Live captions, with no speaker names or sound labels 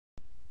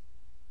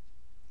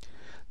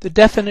The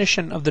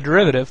definition of the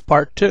derivative,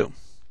 part 2.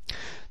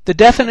 The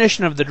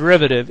definition of the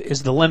derivative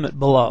is the limit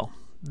below,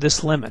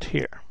 this limit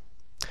here.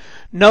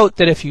 Note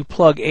that if you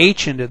plug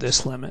h into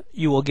this limit,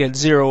 you will get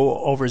 0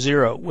 over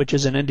 0, which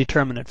is an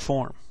indeterminate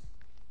form.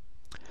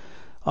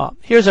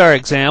 Here's our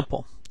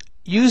example.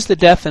 Use the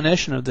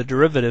definition of the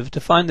derivative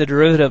to find the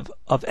derivative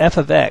of f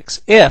of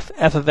x if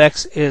f of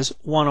x is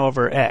 1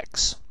 over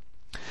x.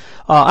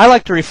 I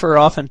like to refer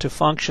often to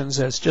functions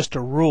as just a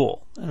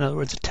rule. In other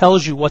words, it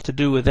tells you what to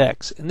do with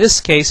x. In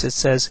this case, it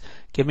says,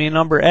 give me a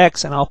number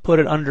x and I'll put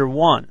it under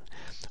 1,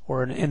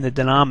 or in the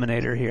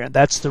denominator here.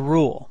 That's the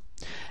rule.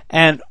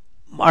 And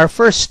our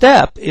first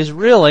step is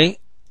really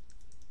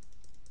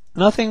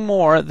nothing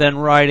more than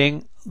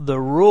writing the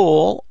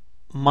rule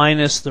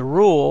minus the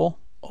rule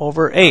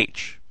over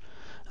h.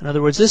 In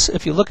other words, this,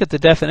 if you look at the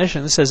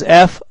definition, this says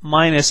f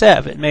minus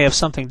f. It may have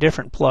something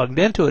different plugged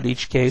into it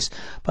each case,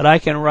 but I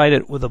can write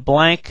it with a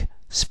blank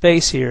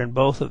space here in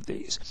both of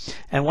these.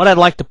 And what I'd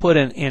like to put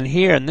in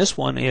here in this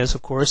one is,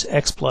 of course,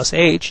 x plus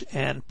h,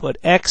 and put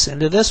x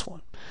into this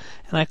one.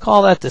 And I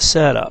call that the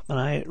setup. And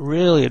I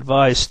really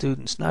advise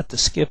students not to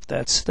skip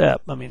that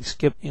step. I mean,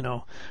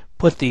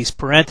 put these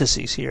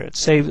parentheses here.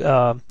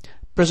 It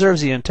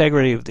preserves the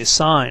integrity of the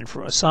signs,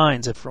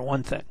 for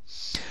one thing.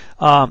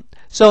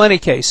 So in any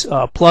case,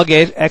 plug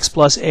x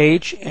plus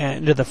h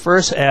into the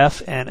first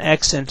f and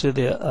x into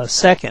the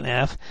second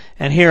f,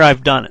 and here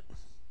I've done it.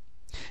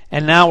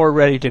 And now we're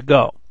ready to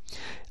go.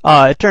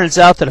 It turns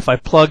out that if I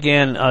plug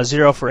in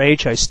 0 for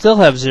h, I still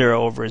have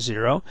 0 over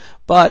 0,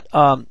 but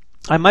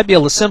I might be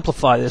able to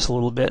simplify this a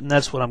little bit, and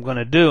that's what I'm going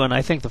to do. And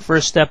I think the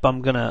first step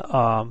I'm going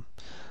to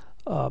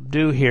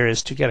do here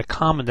is to get a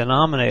common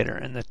denominator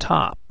in the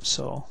top.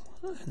 So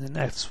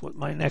what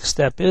my next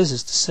step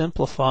is to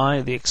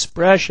simplify the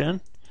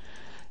expression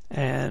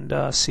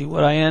and see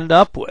what I end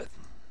up with.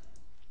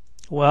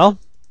 Well,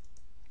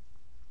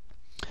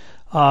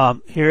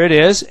 here it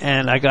is,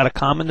 and I got a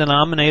common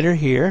denominator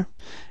here.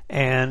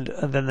 And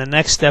then the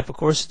next step, of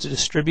course, is to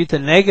distribute the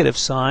negative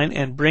sign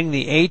and bring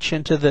the h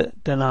into the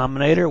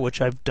denominator,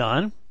 which I've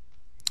done.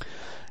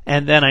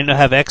 And then I now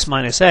have x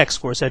minus x.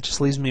 Of course, that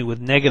just leaves me with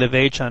negative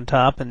h on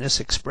top and this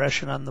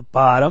expression on the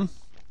bottom.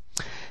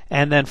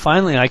 And then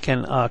finally, I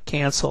can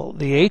cancel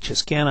the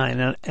h's, can I?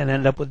 And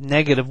end up with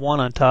negative 1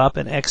 on top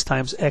and x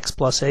times x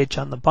plus h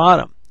on the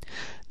bottom.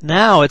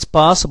 Now it's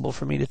possible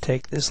for me to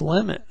take this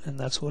limit, and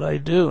that's what I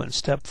do in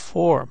step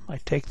 4. I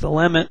take the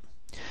limit,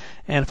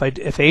 and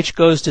if h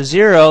goes to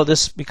 0,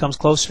 this gets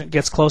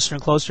closer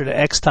and closer to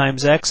x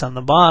times x on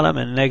the bottom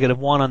and negative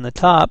 1 on the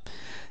top.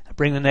 I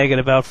bring the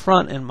negative out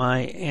front, and my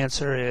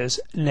answer is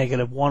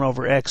negative 1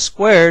 over x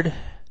squared.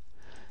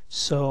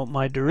 So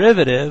my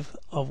derivative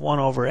of 1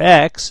 over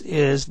x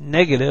is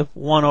negative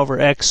 1 over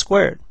x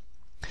squared.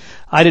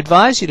 I'd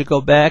advise you to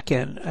go back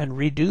and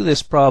redo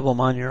this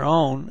problem on your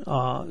own,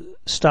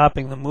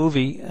 stopping the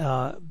movie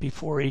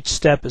before each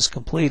step is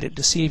completed,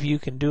 to see if you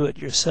can do it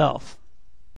yourself.